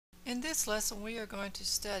In this lesson we are going to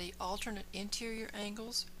study alternate interior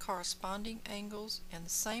angles, corresponding angles, and the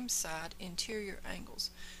same side interior angles.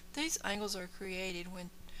 These angles are created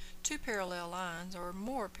when two parallel lines or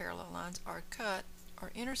more parallel lines are cut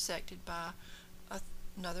or intersected by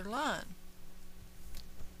another line.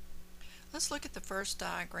 Let's look at the first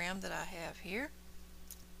diagram that I have here.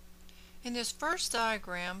 In this first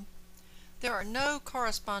diagram there are no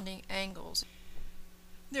corresponding angles.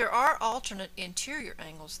 There are alternate interior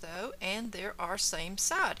angles though, and there are same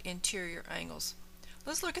side interior angles.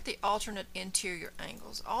 Let's look at the alternate interior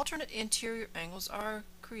angles. Alternate interior angles are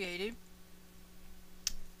created,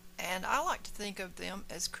 and I like to think of them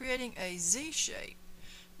as creating a Z shape.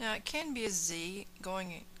 Now it can be a Z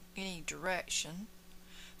going in any direction.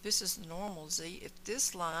 This is the normal Z if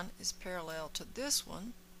this line is parallel to this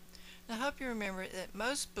one. Now I hope you remember that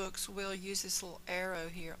most books will use this little arrow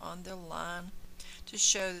here on the line to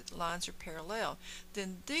show that the lines are parallel.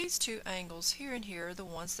 Then these two angles here and here are the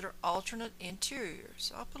ones that are alternate interiors.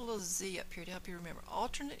 So I'll put a little Z up here to help you remember.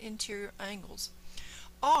 Alternate interior angles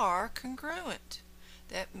are congruent.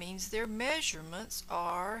 That means their measurements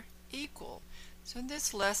are equal. So in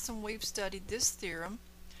this lesson we've studied this theorem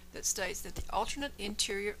that states that the alternate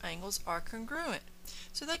interior angles are congruent.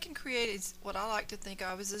 So they can create what I like to think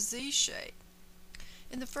of as a Z shape.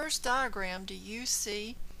 In the first diagram, do you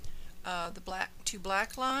see the two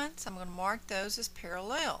black lines? I'm going to mark those as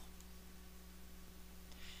parallel.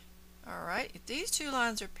 Alright, if these two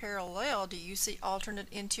lines are parallel, do you see alternate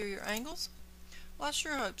interior angles? Well, I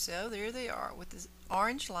sure hope so. There they are. With this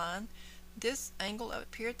orange line, this angle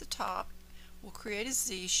up here at the top will create a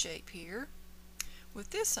Z shape here with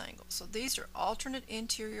this angle. So these are alternate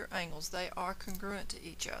interior angles. They are congruent to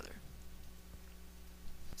each other.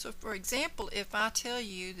 So for example, if I tell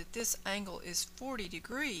you that this angle is 40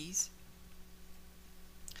 degrees,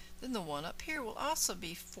 then the one up here will also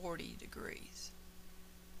be 40 degrees.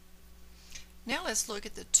 Now let's look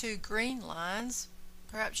at the two green lines.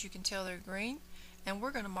 Perhaps you can tell they're green, and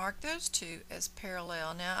we're going to mark those two as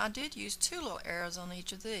parallel. Now I did use two little arrows on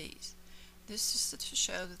each of these. This is to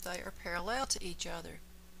show that they are parallel to each other.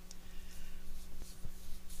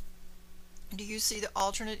 Do you see the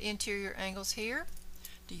alternate interior angles here?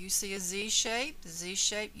 Do you see a Z shape? The Z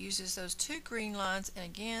shape uses those two green lines and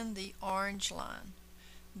again the orange line.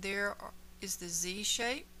 There is the Z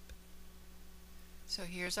shape. So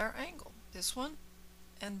here's our angle. This one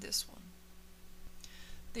and this one.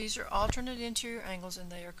 These are alternate interior angles and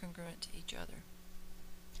they are congruent to each other.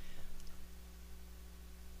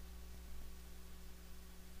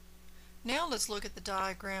 Now let's look at the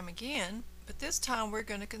diagram again, but this time we're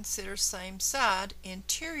going to consider same side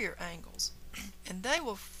interior angles. And they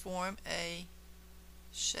will form a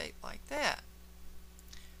shape like that.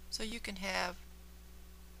 So you can have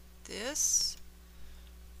this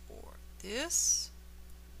or this.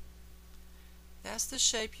 That's the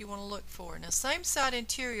shape you want to look for. Now same side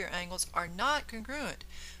interior angles are not congruent.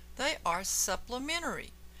 They are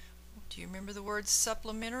supplementary. Do you remember the word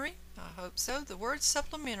supplementary? I hope so. The word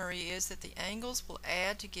supplementary is that the angles will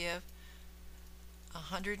add to give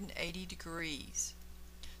 180 degrees.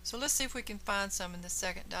 So let's see if we can find some in the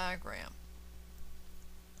second diagram.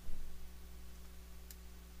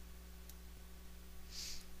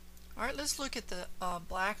 Alright, let's look at the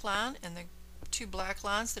black line and the two black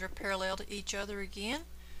lines that are parallel to each other again.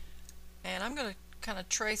 And I'm going to kind of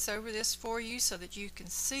trace over this for you so that you can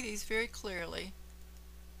see these very clearly.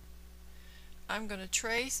 I'm going to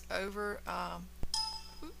trace over,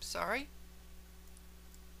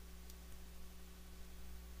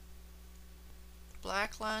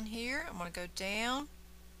 black line here. I'm going to go down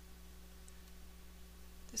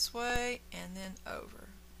this way and then over.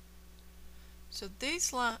 So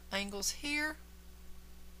these angles here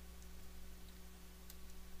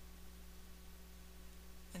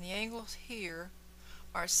and the angles here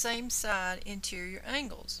are same side interior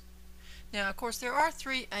angles. Now of course there are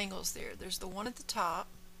three angles there. There's the one at the top,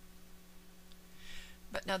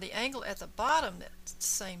 but now the angle at the bottom that's the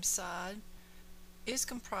same side is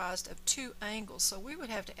comprised of two angles, so we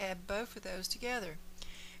would have to add both of those together.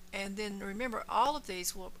 And then remember, all of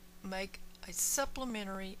these will make a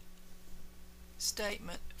supplementary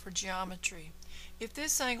statement for geometry. If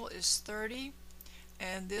this angle is 30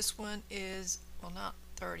 and this one is, well, not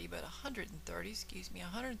 30 but 130,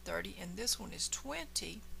 130, and this one is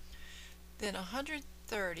 20, then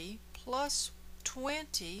 130 plus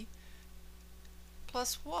 20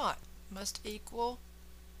 plus what must equal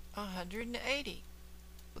 180.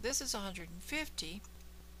 Well, this is 150,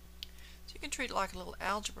 so you can treat it like a little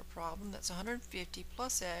algebra problem. That's 150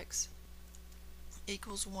 plus x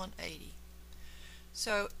equals 180.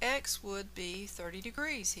 So x would be 30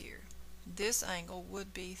 degrees here. This angle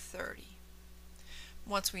would be 30.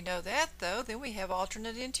 Once we know that though, then we have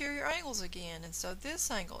alternate interior angles again, and so this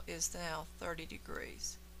angle is now 30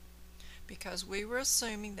 degrees because we were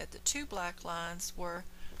assuming that the two black lines were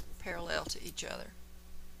parallel to each other.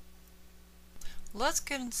 Let's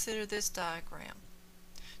consider this diagram.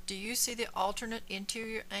 Do you see the alternate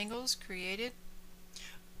interior angles created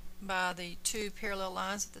by the two parallel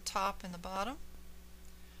lines at the top and the bottom?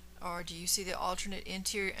 Or do you see the alternate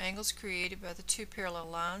interior angles created by the two parallel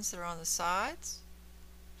lines that are on the sides?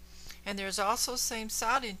 And there's also same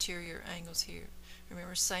side interior angles here.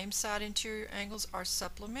 Remember, same side interior angles are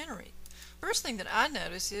supplementary. First thing that I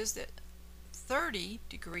notice is that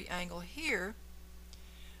 30-degree angle here,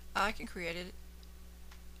 I can create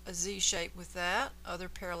a Z shape with that other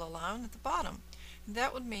parallel line at the bottom. And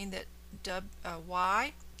that would mean that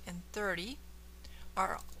Y and 30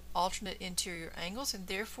 are alternate interior angles, and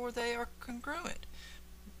therefore they are congruent.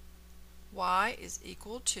 Y is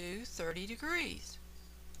equal to 30 degrees.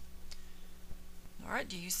 Alright,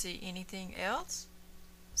 do you see anything else?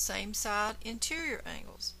 Same side interior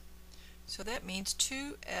angles. So that means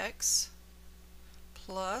 2x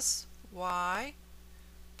plus y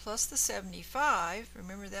plus the 75,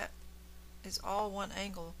 remember that is all one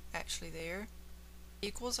angle actually there,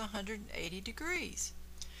 equals 180 degrees.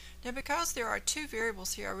 Now because there are two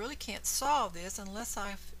variables here, I really can't solve this unless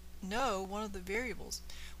I know one of the variables.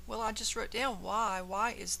 Well, I just wrote down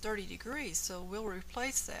y is 30 degrees, so we'll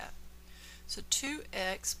replace that. So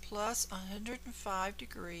 2x plus 105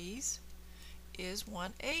 degrees is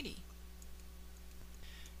 180.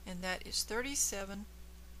 And that is 37.5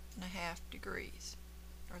 degrees,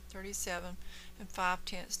 or 37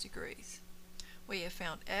 5/10 degrees. We have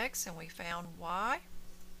found x and we found y.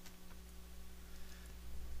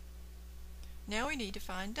 Now we need to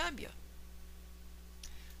find w.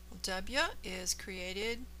 Well, w is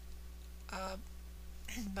created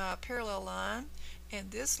by a parallel line, and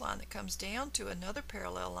this line that comes down to another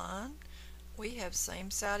parallel line, we have same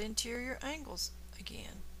side interior angles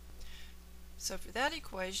again. So for that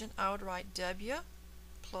equation, I would write w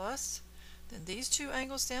plus, then these two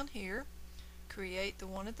angles down here create the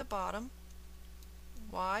one at the bottom,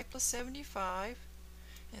 y plus 75,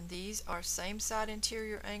 and these are same side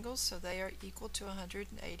interior angles, so they are equal to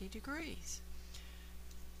 180 degrees.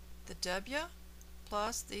 The w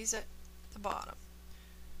plus these at the bottom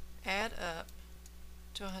add up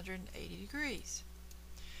to 180 degrees.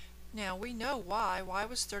 Now we know y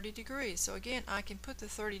was 30 degrees, so again I can put the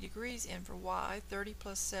 30 degrees in for y. 30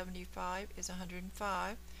 plus 75 is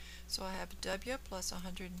 105, so I have w plus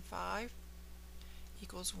 105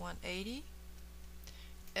 equals 180.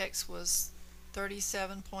 X was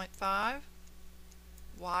 37.5,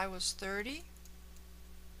 y was 30,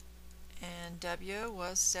 and w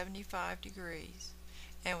was 75 degrees.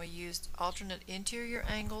 And we used alternate interior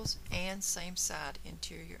angles and same side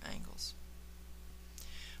interior angles.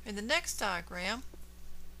 In the next diagram,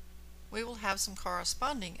 we will have some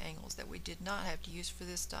corresponding angles that we did not have to use for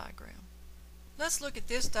this diagram. Let's look at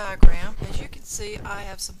this diagram. As you can see, I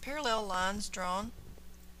have some parallel lines drawn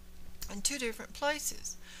in two different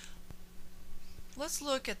places. Let's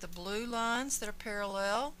look at the blue lines that are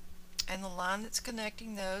parallel, and the line that's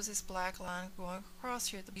connecting those, this black line going across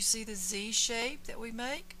here. You see the Z shape that we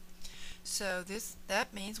make? So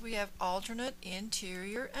that means we have alternate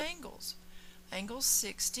interior angles. Angle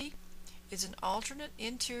 60 is an alternate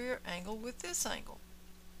interior angle with this angle.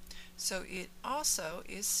 So it also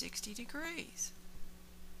is 60 degrees.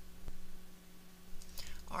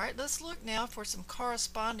 Alright, let's look now for some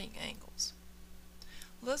corresponding angles.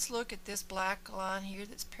 Let's look at this black line here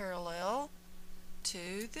that's parallel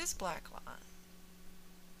to this black line.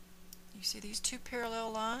 You see these two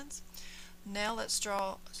parallel lines? Now let's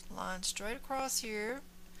draw a line straight across here.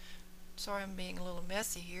 Sorry, I'm being a little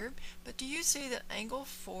messy here, but do you see that angle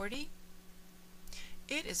 40?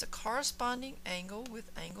 It is a corresponding angle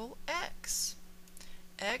with angle x.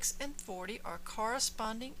 X and 40 are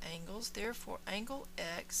corresponding angles, therefore angle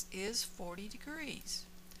x is 40 degrees.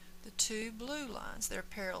 The two blue lines, they're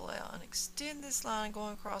parallel, and extend this line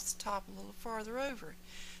going across the top a little farther over.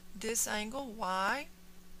 This angle y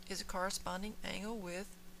is a corresponding angle with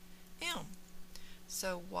m.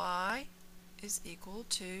 So y is equal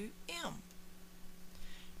to m.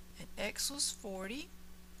 And x was 40.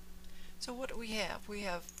 So what do we have? We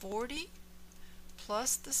have 40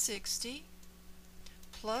 plus the 60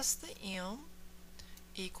 plus the m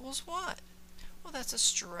equals what? Well, that's a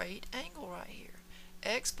straight angle right here.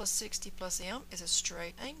 X plus 60 plus m is a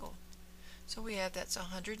straight angle. So we have that's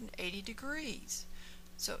 180 degrees.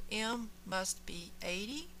 So m must be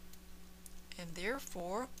 80 and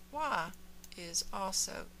therefore y is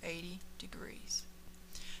also 80 degrees.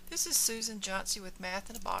 This is Susan Johnsey with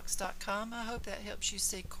mathinAbox.com. I hope that helps you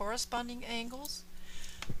see corresponding angles,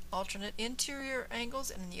 alternate interior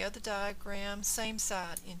angles, and in the other diagram, same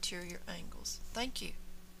side interior angles. Thank you.